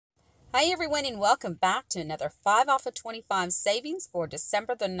Hi everyone and welcome back to another 5 off of 25 savings for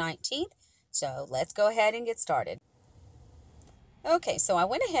December the 19th. So let's go ahead and get started. Okay, so I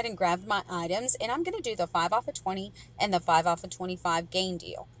went ahead and grabbed my items and I'm going to do the 5 off of 20 and the 5 off of 25 gain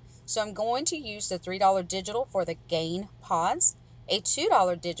deal. So I'm going to use the $3 digital for the gain pods, a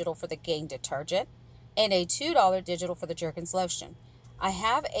 $2 digital for the gain detergent, and a $2 digital for the Jergens lotion. I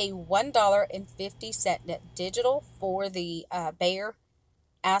have a $1.50 digital for the Bayer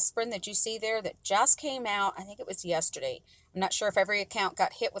aspirin that you see there that just came out. I think it was yesterday. I'm not sure if every account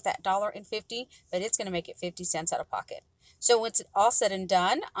got hit with that $1.50, but it's going to make it 50 cents out of pocket. So once it's all said and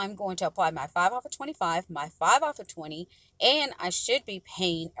done, I'm going to apply my 5 off of 25, my 5 off of 20, and I should be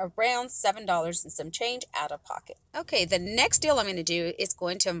paying around $7 and some change out of pocket. Okay, the next deal I'm going to do is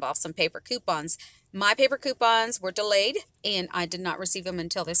going to involve some paper coupons. My paper coupons were delayed, and I did not receive them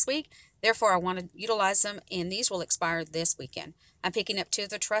until this week. Therefore, I want to utilize them, and these will expire this weekend. I'm picking up 2 of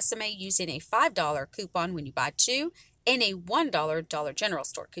the Tresemme using a $5 coupon when you buy 2 and a $1 Dollar General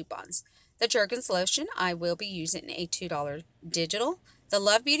store coupons. The Jergens lotion, I will be using a $2 digital. The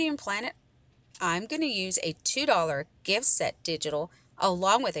Love Beauty and Planet, I'm going to use a $2 gift set digital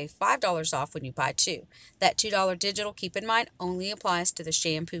along with a $5 off when you buy 2. That $2 digital, keep in mind, only applies to the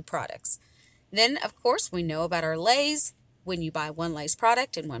shampoo products. Then, of course, we know about our Lay's. When you buy one Lay's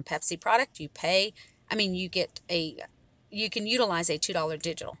product and one Pepsi product, you can utilize a $2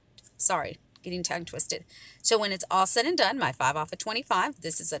 digital. Sorry, getting tongue twisted. So when it's all said and done, my 5 off of 25,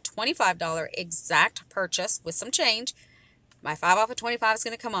 this is a $25 exact purchase with some change. My 5 off of 25 is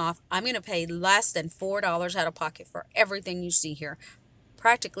going to come off. I'm going to pay less than $4 out of pocket for everything you see here.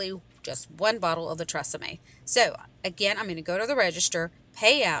 Practically just one bottle of the Tresemme. So again, I'm going to go to the register,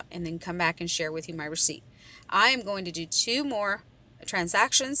 pay out, and then come back and share with you my receipt. I am going to do 2 more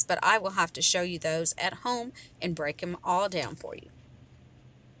transactions, but I will have to show you those at home and break them all down for you.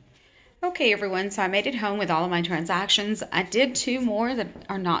 Okay everyone, so I made it home with all of my transactions. I did 2 more that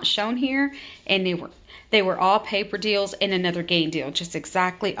are not shown here, and they were all paper deals and another gain deal, just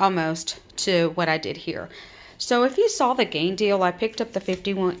exactly almost to what I did here. So if you saw the gain deal, I picked up the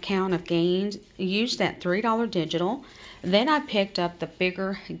 51 count of gains, used that $3 digital. Then I picked up the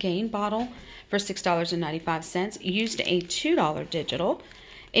bigger gain bottle for $6.95, used a $2 digital.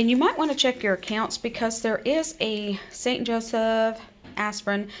 And you might want to check your accounts because there is a St. Joseph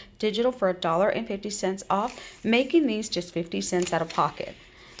aspirin digital for $1.50 off, making these just 50 cents out of pocket.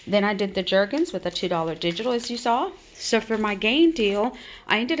 Then I did the Jergens with a $2 digital, as you saw. So for my gain deal,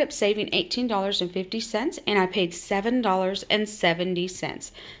 I ended up saving $18.50, and I paid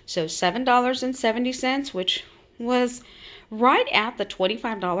 $7.70. So $7.70, which was right at the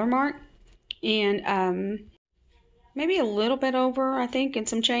 $25 mark, and maybe a little bit over, I think, and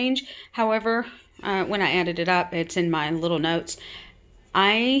some change. However, when I added it up, it's in my little notes.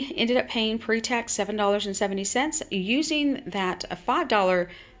 I ended up paying pre-tax $7.70 using that $5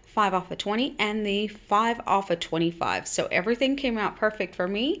 5 off of 20 and the 5 off of 25. So everything came out perfect for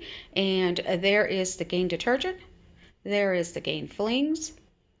me. And there is the Gain detergent. There is the Gain flings.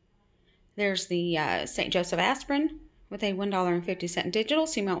 There's the St. Joseph aspirin with a $1.50 digital.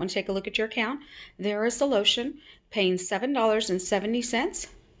 So you might want to take a look at your account. There is the lotion, paying $7.70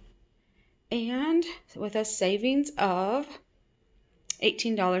 and with a savings of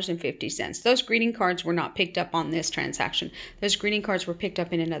 $18.50. Those greeting cards were not picked up on this transaction. Those greeting cards were picked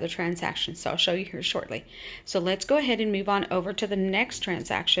up in another transaction, so I'll show you here shortly. So let's go ahead and move on over to the next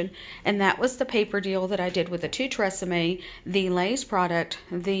transaction, and that was the paper deal that I did with the 2 Tresemme, the Lay's product,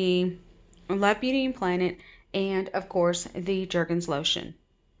 the Love Beauty and Planet, and of course the Jergens lotion.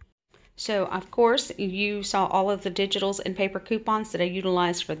 So, of course, you saw all of the digitals and paper coupons that I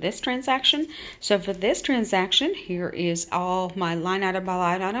utilized for this transaction. So, for this transaction, here is all my line item by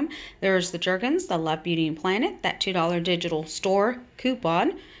line item. There's the Jergens, the Love Beauty and Planet. That $2 digital store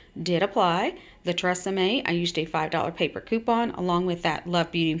coupon did apply. The Tresemme, I used a $5 paper coupon. Along with that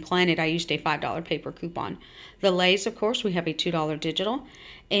Love Beauty and Planet, I used a $5 paper coupon. The Lay's, of course, we have a $2 digital.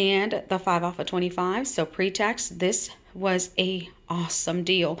 And the 5 off of 25. So, pre-tax, this was a awesome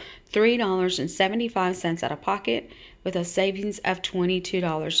deal. $3.75 out of pocket with a savings of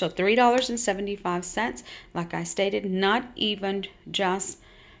 $22. So $3.75, like I stated, not even just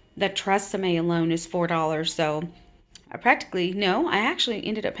the Tresemme alone is $4. So I actually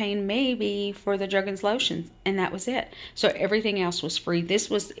ended up paying maybe for the Jergens lotion, and that was it. So everything else was free. This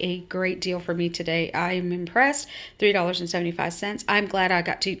was a great deal for me today. I am impressed. $3.75. I'm glad I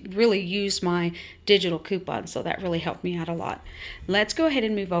got to really use my digital coupon, so that really helped me out a lot. Let's go ahead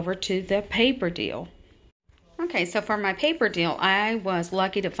and move over to the paper deal. Okay, so for my paper deal, I was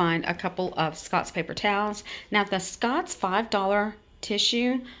lucky to find a couple of Scott's paper towels. Now, the Scott's $5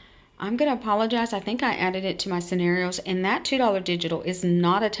 tissue, I'm going to apologize. I think I added it to my scenarios, and that $2 digital is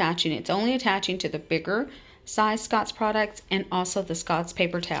not attaching. It's only attaching to the bigger size Scott's products and also the Scott's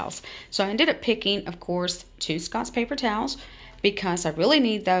paper towels. So I ended up picking, of course, 2 Scott's paper towels because I really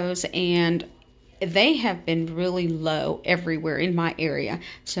need those, and they have been really low everywhere in my area.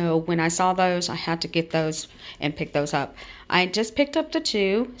 So when I saw those, I had to get those and pick those up. I just picked up the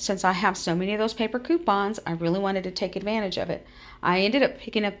 2 since I have so many of those paper coupons. I really wanted to take advantage of it. I ended up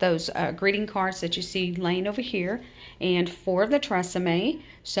picking up those greeting cards that you see laying over here and 4 of the Tresemme.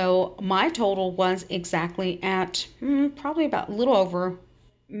 So my total was exactly at probably about a little over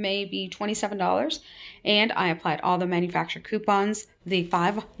maybe $27, and I applied all the manufacturer coupons, the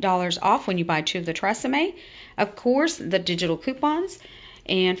 $5 off when you buy 2 of the Tresemme, of course the digital coupons,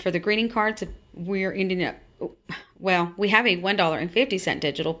 and for the greeting cards we're ending up, well, we have a $1.50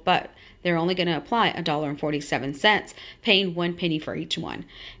 digital, but they're only going to apply $1.47, paying 1 penny for each one.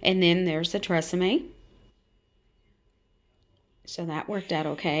 And then there's the Tresemme. So that worked out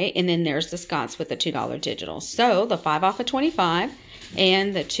okay. And then there's the Scott's with the $2 digital. So the 5 off of 25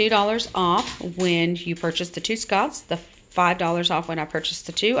 and the $2 off when you purchase the 2 Scott's, the $5 off when I purchased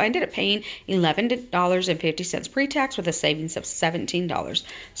the 2. I ended up paying $11.50 pre-tax with a savings of $17.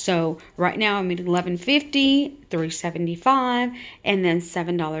 So right now I'm at $11.50, $3.75, and then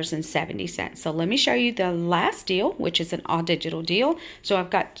 $7.70. So let me show you the last deal, which is an all digital deal. So I've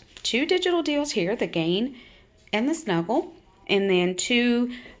got 2 digital deals here, the Gain and the Snuggle, and then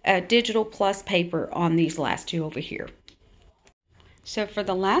 2 digital plus paper on these last 2 over here. So for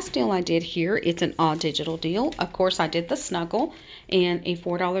the last deal I did here, it's an all digital deal. Of course, I did the Snuggle, and a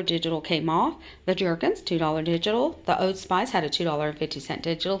 $4 digital came off. The Jergens, $2 digital. The Old Spice had a $2.50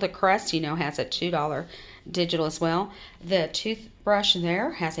 digital. The Crest, has a $2 digital as well. The toothbrush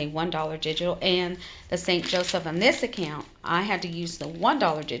there has a $1 digital, and the St. Joseph on this account, I had to use the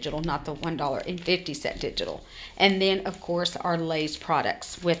 $1 digital, not the $1.50 digital. And then, of course, our Lay's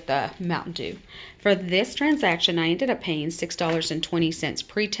products with the Mountain Dew. For this transaction, I ended up paying $6.20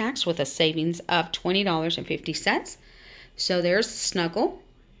 pre-tax with a savings of $20.50. So there's Snuggle,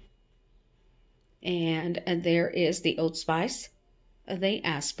 and there is the Old Spice, the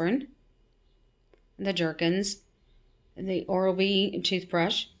Aspirin, the Jergens, the Oral-B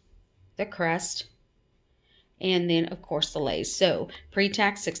toothbrush, the Crest, and then, of course, the Lay's. So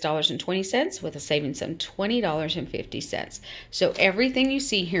pre-tax $6.20 with a savings of $20.50. So everything you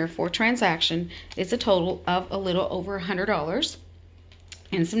see here for transaction is a total of a little over $100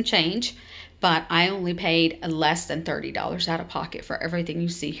 and some change. But I only paid less than $30 out of pocket for everything you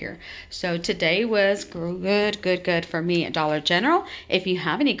see here. So today was good for me at Dollar General. If you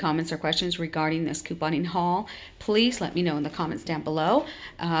have any comments or questions regarding this couponing haul, please let me know in the comments down below.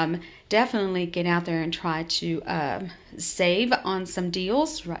 Definitely get out there and try to save on some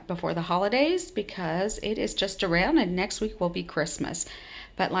deals right before the holidays, because it is just around and next week will be Christmas.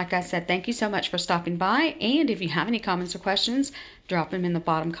 But like I said, thank you so much for stopping by. And if you have any comments or questions, drop them in the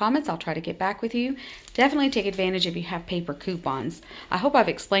bottom comments. I'll try to get back with you. Definitely take advantage if you have paper coupons. I hope I've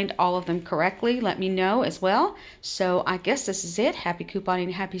explained all of them correctly. Let me know as well. So I guess this is it. Happy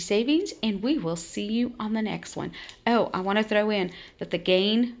couponing, happy savings, and we will see you on the next one. Oh, I want to throw in that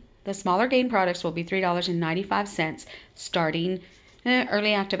the smaller Gain products will be $3.95 starting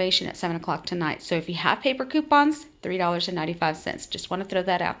early activation at 7 o'clock tonight. So if you have paper coupons, $3.95. Just want to throw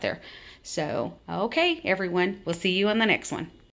that out there. So, okay, everyone. We'll see you on the next one.